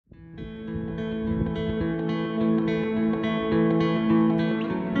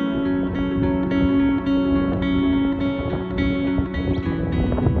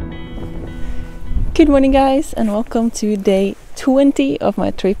Good morning guys, and welcome to day 20 of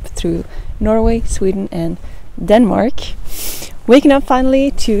my trip through Norway, Sweden and Denmark. Waking up finally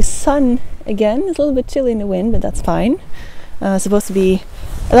to sun again. It's a little bit chilly in the wind, but that's fine. Supposed to be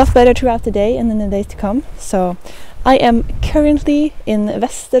a lot better throughout the day and in the days to come. So I am currently in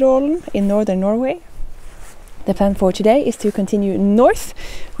Vesterålen in Northern Norway. The plan for today is to continue north.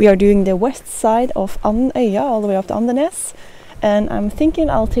 We are doing the west side of Andøya all the way up to Andenes. And I'm thinking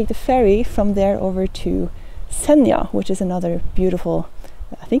I'll take the ferry from there over to Senja, which is another beautiful,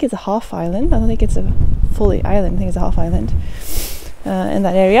 I think it's a half island. I don't think it's a fully island, I think it's a half island in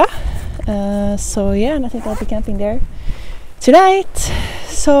that area. So yeah, and I think I'll be camping there tonight.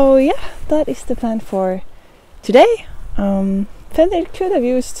 So yeah, that is the plan for today. Fender could have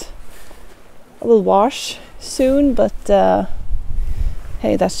used a little wash soon, but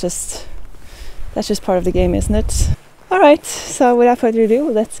hey, that's just part of the game, isn't it? Alright, so without further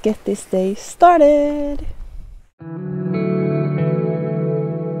ado, let's get this day started!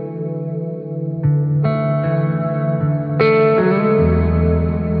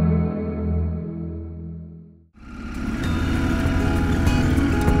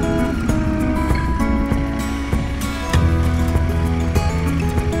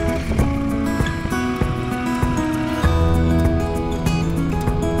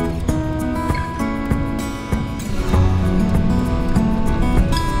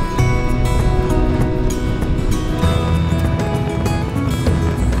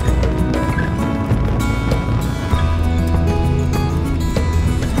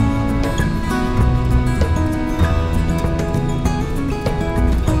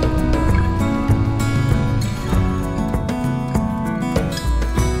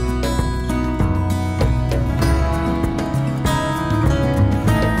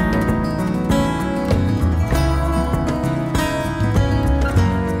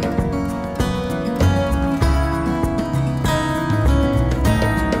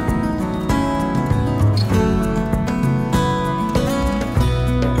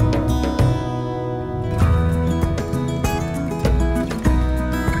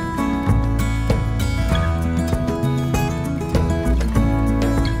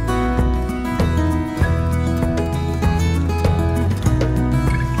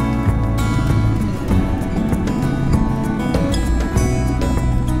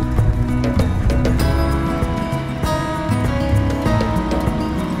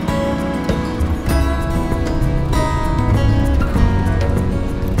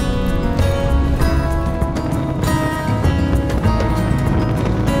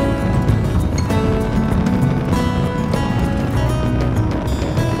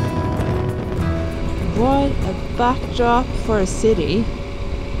 What a backdrop for a city.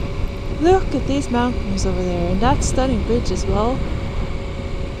 Look at these mountains over there, and that stunning bridge as well.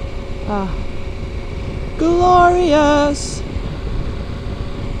 Ah, glorious!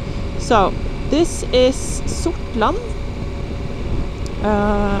 So, this is Sortland.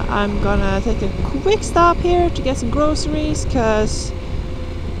 I'm gonna take a quick stop here to get some groceries, because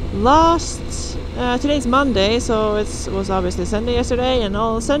today's Monday, so it was obviously Sunday yesterday, and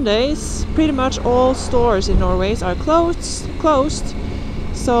all Sundays pretty much all stores in Norway are closed.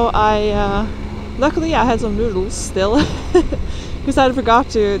 So luckily I had some noodles still because I forgot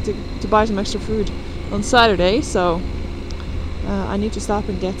to buy some extra food on Saturday, so I need to stop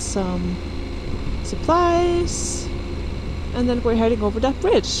and get some supplies, and then we're heading over that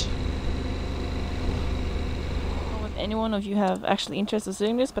bridge. Any one of you have actually interested in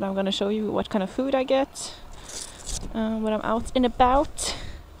seeing this, but I'm going to show you what kind of food I get when I'm out and about.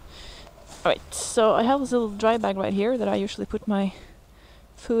 Alright, so I have this little dry bag right here that I usually put my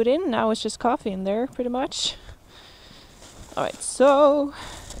food in. Now it's just coffee in there, pretty much. Alright, so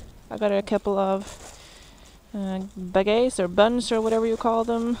I got a couple of baguettes or buns or whatever you call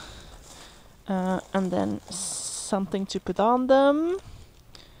them, and then something to put on them,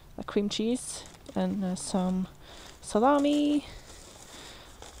 like cream cheese and some salami.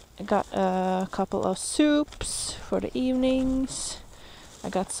 I got a couple of soups for the evenings. I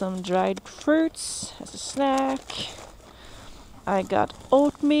got some dried fruits as a snack. I got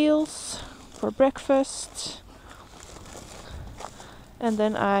oatmeals for breakfast. And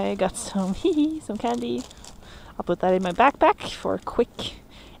then I got some some candy. I'll put that in my backpack for quick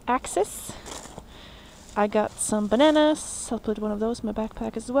access. I got some bananas. I'll put one of those in my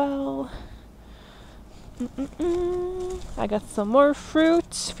backpack as well. I got some more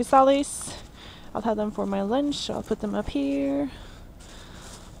fruit, physalis. I'll have them for my lunch. I'll put them up here.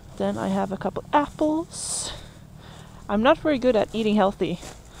 Then I have a couple apples. I'm not very good at eating healthy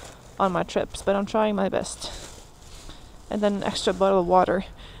on my trips, but I'm trying my best. And then an extra bottle of water.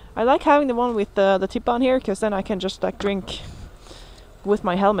 I like having the one with the tip on here, because then I can just like drink with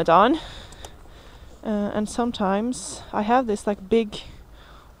my helmet on. And sometimes I have this like big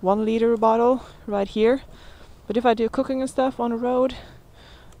 1 liter bottle right here, but if I do cooking and stuff on the road,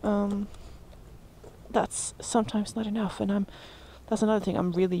 that's sometimes not enough, and that's another thing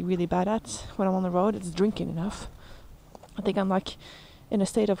I'm really bad at when I'm on the road. It's drinking enough. I think I'm like in a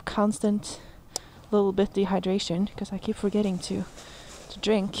state of constant little bit dehydration because I keep forgetting to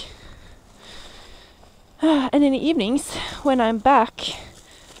drink. And in the evenings when I'm back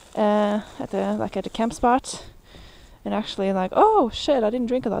at the camp spot, and actually like, oh shit, I didn't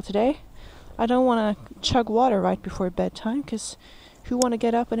drink a lot today, I don't want to chug water right before bedtime, because who want to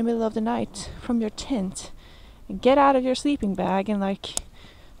get up in the middle of the night from your tent and get out of your sleeping bag in like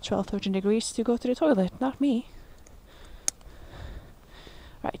 12-13 degrees to go to the toilet? Not me.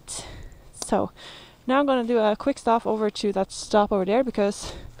 Right, so now I'm going to do a quick stop over to that stop over there,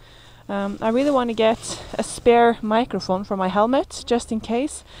 because I really want to get a spare microphone for my helmet just in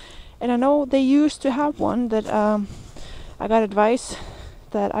case. And I know they used to have one that I got advice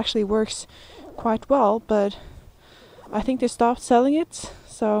that actually works quite well, but I think they stopped selling it,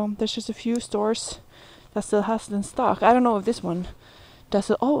 so there's just a few stores that still has it in stock. I don't know if this one does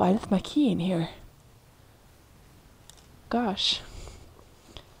it. Oh, I left my key in here. Gosh.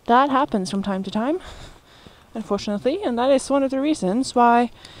 That happens from time to time, unfortunately, and that is one of the reasons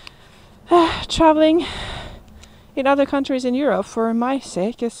why traveling in other countries in Europe for my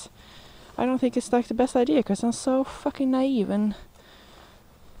sake is, I don't think it's like the best idea, because I'm so fucking naive and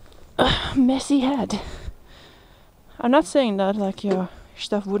messy head. I'm not saying that like your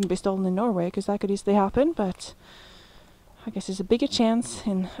stuff wouldn't be stolen in Norway, because that could easily happen, but I guess there's a bigger chance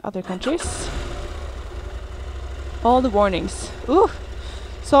in other countries. All the warnings. Ooh.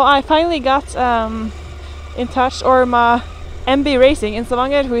 So I finally got in touch, or my MB Racing in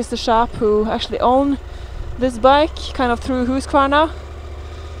Stavanger, who is the shop who actually own this bike, kind of through Husqvarna,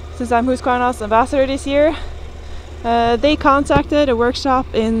 since I'm Husqvarna's ambassador this year. They contacted a workshop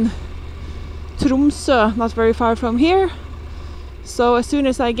in Tromsø, not very far from here. So as soon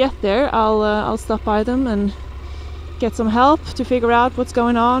as I get there, I'll stop by them and get some help to figure out what's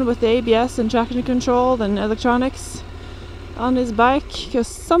going on with the ABS and traction control and electronics on this bike, because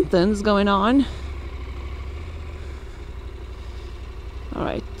something's going on.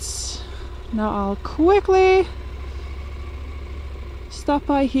 Alright, now I'll quickly stop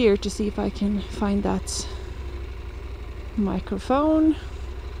by here to see if I can find that microphone.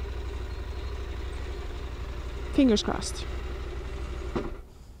 Fingers crossed.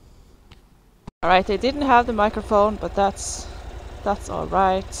 Alright, they didn't have the microphone, but that's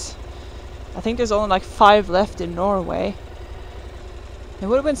alright. I think there's only like 5 left in Norway. It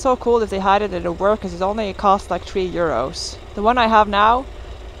would have been so cool if they had it at work, because it cost like 3 euros. The one I have now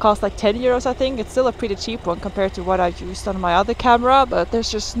costs like 10 euros, I think. It's still a pretty cheap one compared to what I've used on my other camera, but there's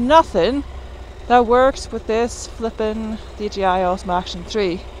just nothing that works with this flippin' DJI Osmo Action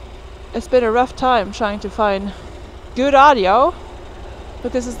 3. It's been a rough time trying to find good audio,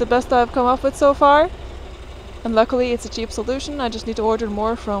 but this is the best I've come up with so far. And luckily it's a cheap solution. I just need to order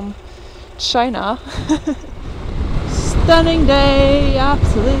more from China. Stunning day,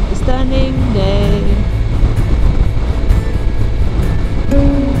 absolutely stunning day.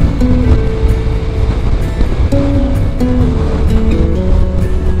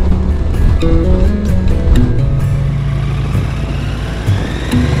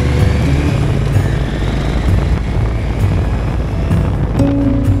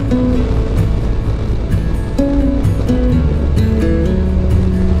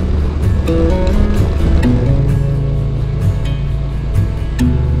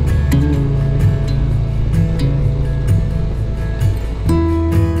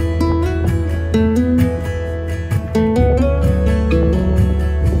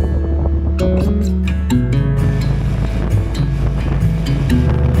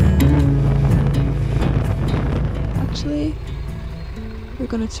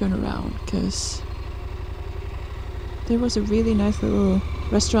 Gonna turn around, because there was a really nice little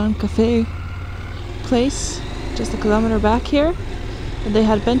restaurant cafe place just a kilometer back here, and they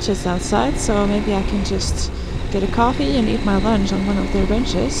had benches outside, so maybe I can just get a coffee and eat my lunch on one of their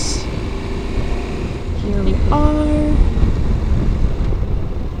benches. Here we are.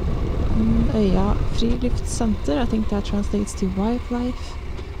 Andøya Friluftssenter, I think that translates to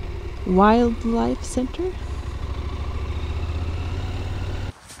wildlife center.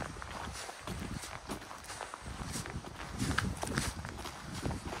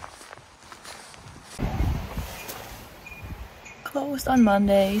 Closed on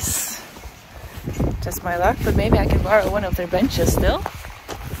Mondays. Just my luck, but maybe I can borrow one of their benches still.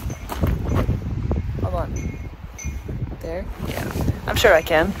 there. Yeah, I'm sure I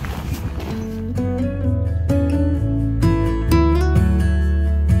can.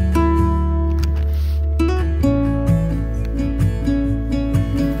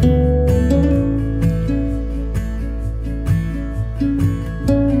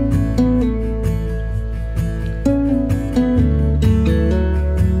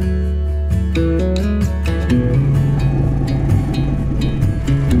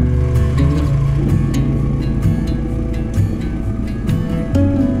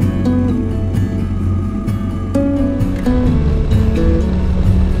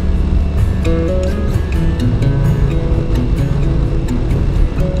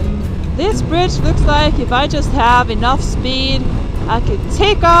 This bridge looks like if I just have enough speed, I could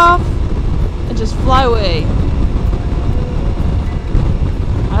take off and just fly away.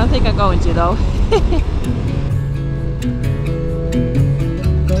 I don't think I'm going to though.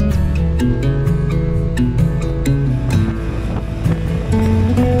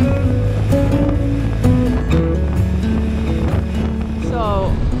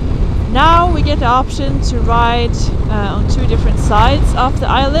 So now we get the option to ride on two different sides of the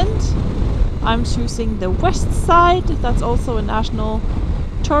island. I'm choosing the west side. That's also a national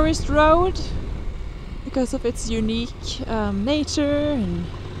tourist road because of its unique nature and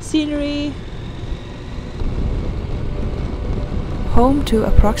scenery. Home to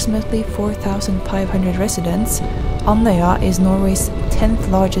approximately 4,500 residents, Andøya is Norway's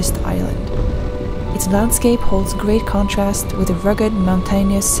 10th largest island. Its landscape holds great contrast with the rugged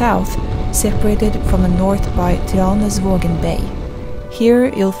mountainous south, separated from the north by Trannesvågen Bay.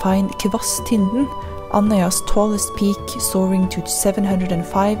 Here you'll find Kvasstinden, Andøya's tallest peak, soaring to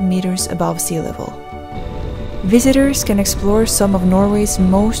 705 meters above sea level. Visitors can explore some of Norway's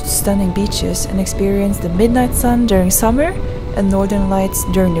most stunning beaches and experience the midnight sun during summer and northern lights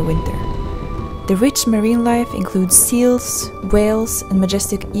during the winter. The rich marine life includes seals, whales and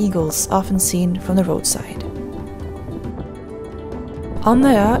majestic eagles often seen from the roadside.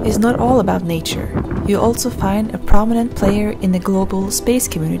 Andøya is not all about nature. You also find a prominent player in the global space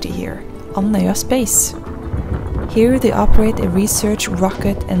community here, Andøya Space. Here they operate a research,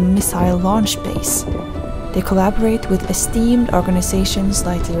 rocket and missile launch base. They collaborate with esteemed organizations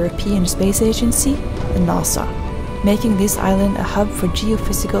like the European Space Agency and NASA, making this island a hub for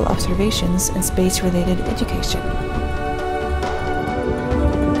geophysical observations and space-related education.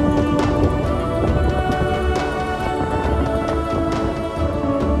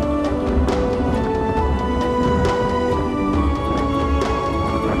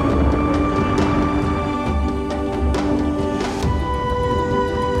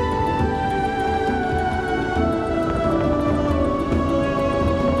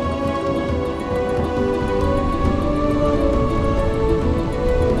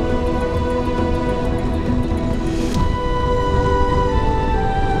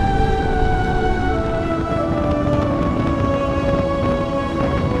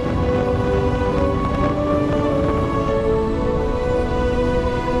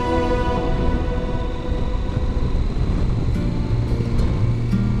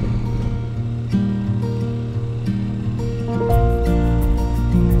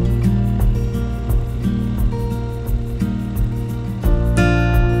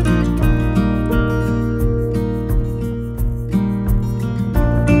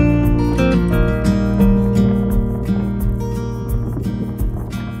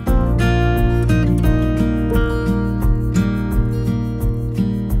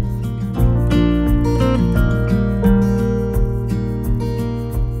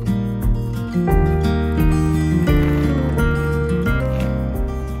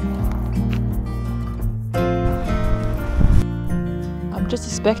 Just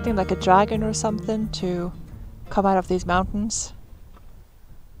expecting like a dragon or something to come out of these mountains.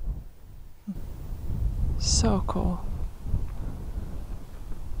 So cool.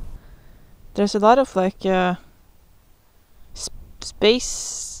 There's a lot of like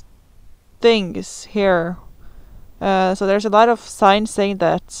space things here. So there's a lot of signs saying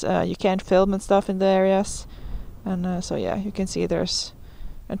that you can't film and stuff in the areas. And so yeah, you can see there's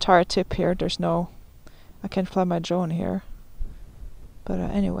an entire tip here. There's no, I can't fly my drone here. But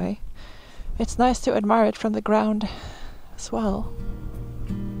anyway, it's nice to admire it from the ground as well.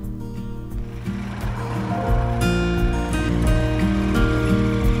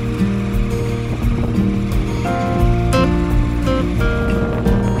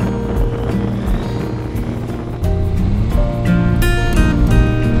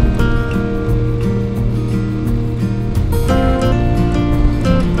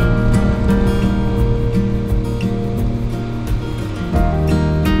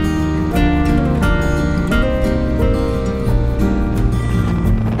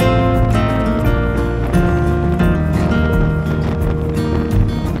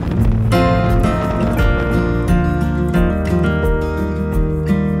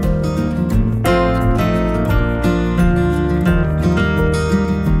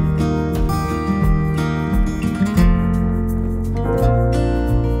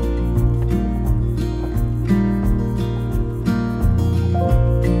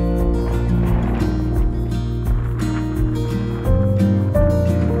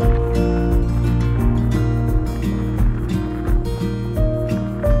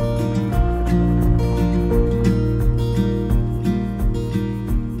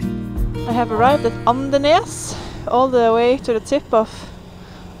 at the Andenes, all the way to the tip of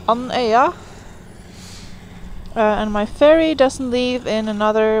Andøya. And my ferry doesn't leave in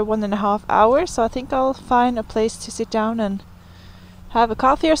another 1.5 hours, so I think I'll find a place to sit down and have a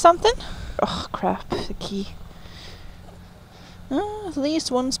coffee or something. Oh crap, the key. At least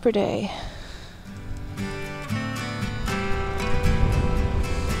once per day.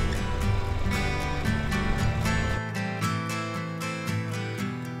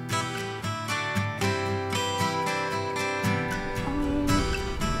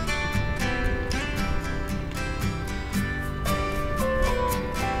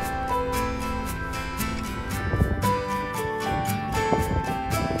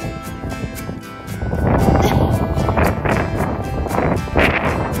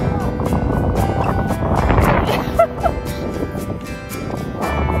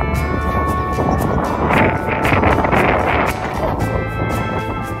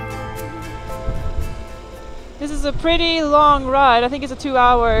 A pretty long ride. I think it's a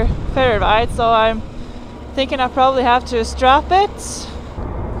 2-hour ferry ride, so I'm thinking I probably have to strap it.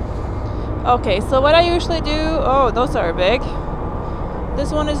 Okay, so what I usually do, oh, those are big.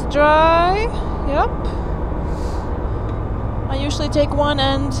 This one is dry. Yep. I usually take one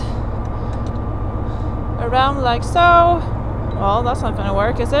end around like so. Well, that's not gonna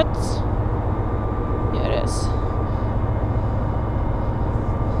work, is it? Yeah, it is.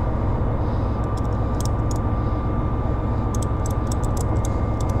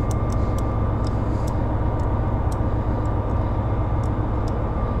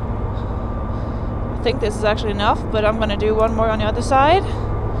 I think this is actually enough, but I'm gonna do one more on the other side.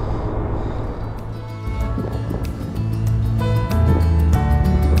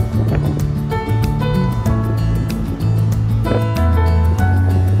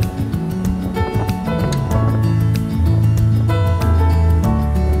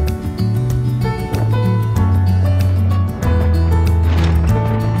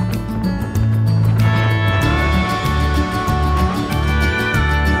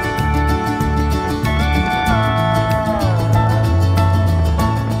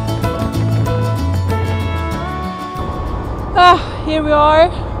 Here we are.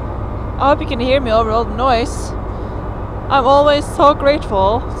 I hope you can hear me over all the noise. I'm always so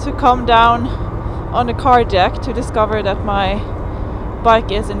grateful to come down on the car deck to discover that my bike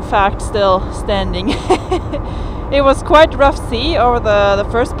is in fact still standing. It was quite rough sea over the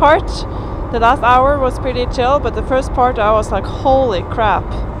first part. The last hour was pretty chill, but the first part I was like, holy crap,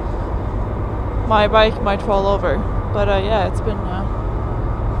 my bike might fall over. But yeah, it's been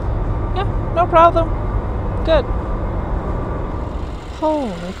yeah, no problem. Good.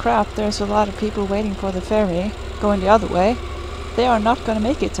 Holy crap, there's a lot of people waiting for the ferry going the other way. They are not gonna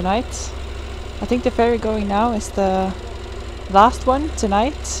make it tonight. I think the ferry going now is the last one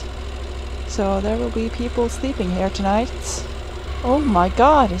tonight. So there will be people sleeping here tonight. Oh my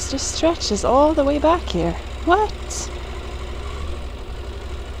god, it just stretches all the way back here. What?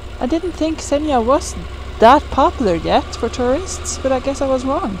 I didn't think Senja was that popular yet for tourists, but I guess I was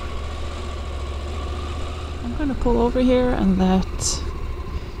wrong. I'm gonna pull over here and let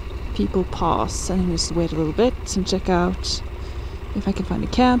people pass and just wait a little bit and check out if I can find a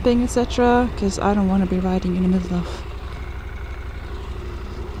camping, etc. Because I don't want to be riding in the middle of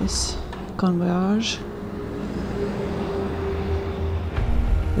this convoyage.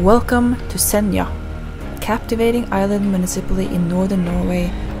 Welcome to Senja, a captivating island municipality in Northern Norway,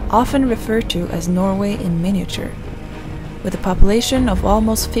 often referred to as Norway in miniature. With a population of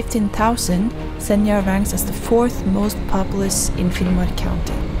almost 15,000, Senja ranks as the 4th most populous in Finnmark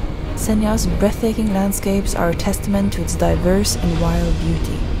County. Senja's breathtaking landscapes are a testament to its diverse and wild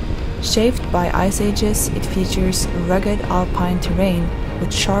beauty. Shaped by ice ages, it features rugged alpine terrain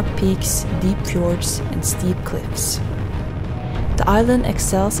with sharp peaks, deep fjords, and steep cliffs. The island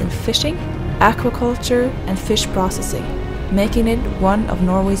excels in fishing, aquaculture, and fish processing, making it one of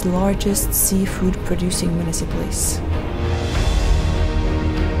Norway's largest seafood-producing municipalities.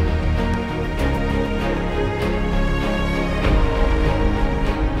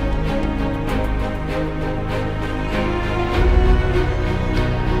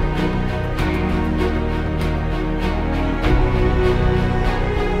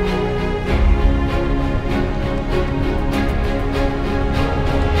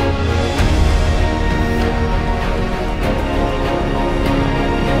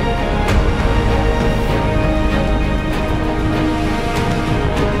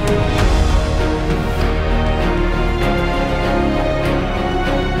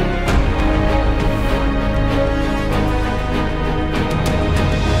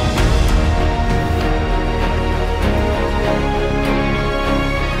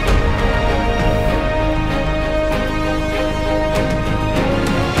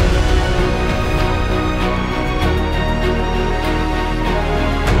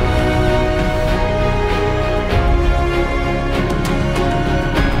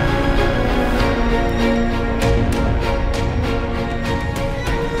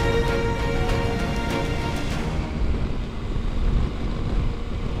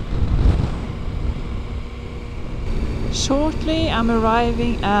 shortly I'm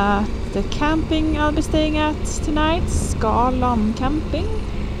arriving at the camping I'll be staying at tonight, Skaland Camping.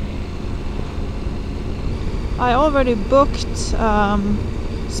 I already booked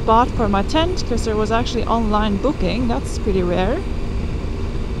spot for my tent because there was actually online booking. That's pretty rare.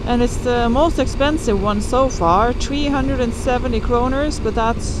 And it's the most expensive one so far, 370 kroners, but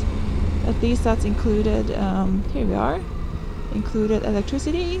that's, at least that's included, here we are, included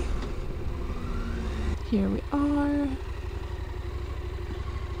electricity. Here we are.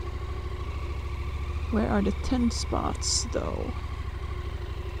 Where are the tent spots though?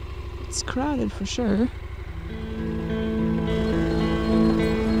 It's crowded for sure.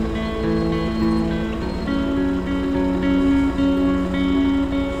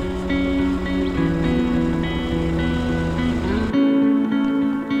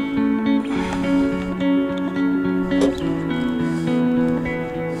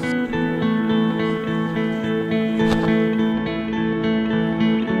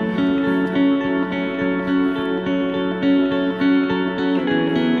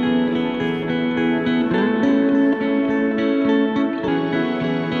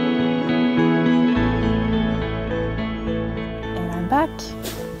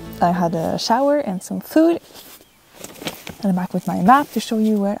 I had a shower and some food, and I'm back with my map to show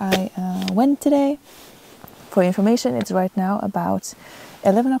you where I went today. For information, it's right now about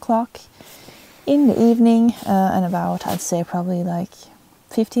 11 o'clock in the evening and about, I'd say, probably like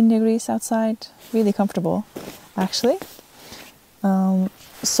 15 degrees outside. Really comfortable, actually.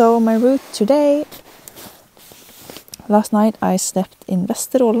 So my route today, last night I slept in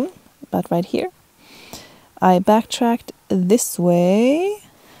Vesterålen, about right here. I backtracked this way,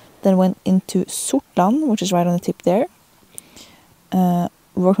 then went into Sortland, which is right on the tip there.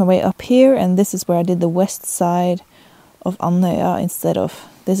 Worked my way up here, and this is where I did the west side of Andøya instead of,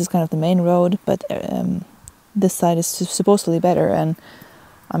 this is kind of the main road, but this side is supposedly better, and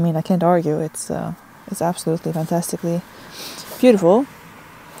I mean, I can't argue, it's absolutely fantastically beautiful.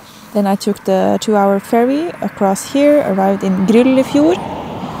 Then I took the 2-hour ferry across here, arrived in Gryllefjord,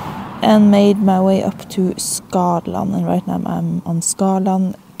 and made my way up to Skaland, and right now I'm on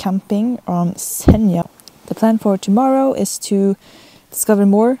Skaland Camping on Senja. The plan for tomorrow is to discover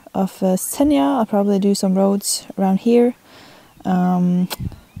more of Senja. I'll probably do some roads around here. Then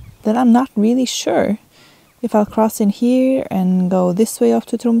I'm not really sure if I'll cross in here and go this way up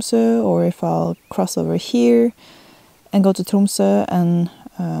to Tromsø, or if I'll cross over here and go to Tromsø and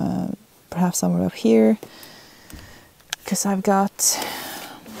perhaps somewhere up here. Because I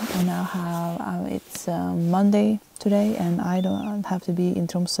now have, it's Monday today, and I don't have to be in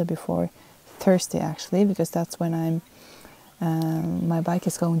Tromsø before Thursday actually, because that's when my bike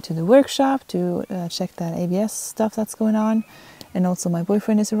is going to the workshop to check that ABS stuff that's going on, and also my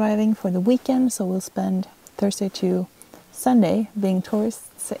boyfriend is arriving for the weekend, so we'll spend Thursday to Sunday being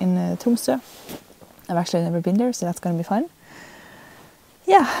tourists in Tromsø. I've actually never been there, so that's going to be fun.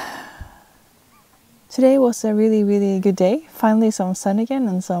 Yeah. Today was a really, really good day. Finally some sun again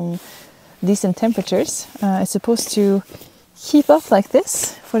and some decent temperatures. It's supposed to keep up like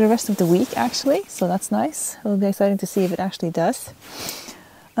this for the rest of the week actually, so that's nice. It'll be exciting to see if it actually does.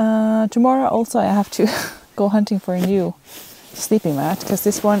 Tomorrow also I have to go hunting for a new sleeping mat, because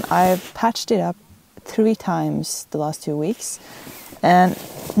this one I've patched it up 3 times the last 2 weeks, and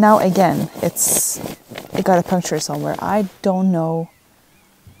now again it got a puncture somewhere. I don't know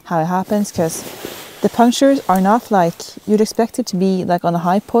how it happens, because the punctures are not like you'd expect it to be, like on the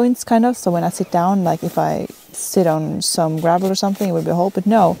high points kind of, so when I sit down, like if I sit on some gravel or something it would be a hole, but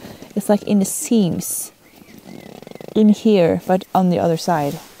no, it's like in the seams in here but on the other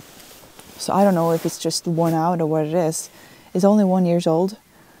side. So I don't know if it's just worn out or what it is. It's only 1 year old,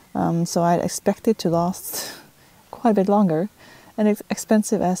 so I expect it to last quite a bit longer, and it's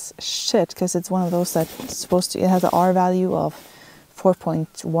expensive as shit, because it's one of those that's supposed to, it has an R value of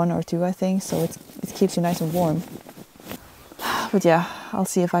 4.1 or 2 I think, so it keeps you nice and warm. But yeah, I'll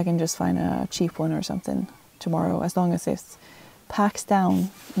see if I can just find a cheap one or something tomorrow, as long as it packs down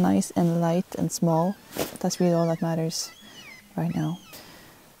nice and light and small. That's really all that matters right now.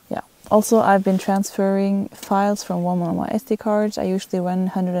 Yeah. Also, I've been transferring files from one of my SD cards. I usually run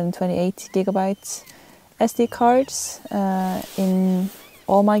 128 gigabytes SD cards in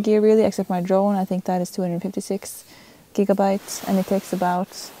all my gear really, except my drone. I think that is 256 gigabytes, and it takes about,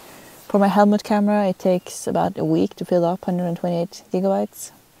 for my helmet camera, it takes about a week to fill up 128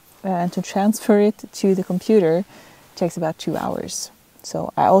 gigabytes, and to transfer it to the computer takes about 2 hours.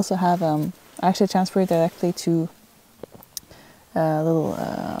 So I also have I actually transfer it directly to a little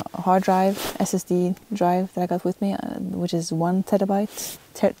hard drive, SSD drive that I got with me, which is 1 terabyte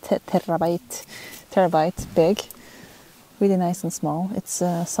big. really nice and small. It's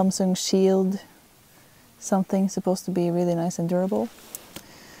a Samsung Shield something, supposed to be really nice and durable.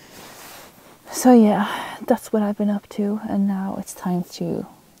 So yeah, that's what I've been up to, and now it's time to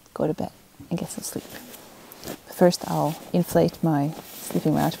go to bed and get some sleep. First I'll inflate my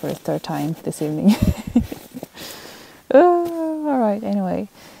sleeping mat for a third time this evening. Alright, anyway.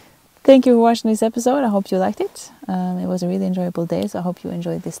 Thank you for watching this episode. I hope you liked it. It was a really enjoyable day, so I hope you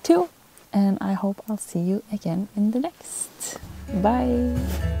enjoyed this too. And I hope I'll see you again in the next.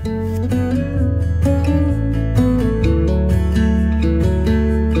 Bye!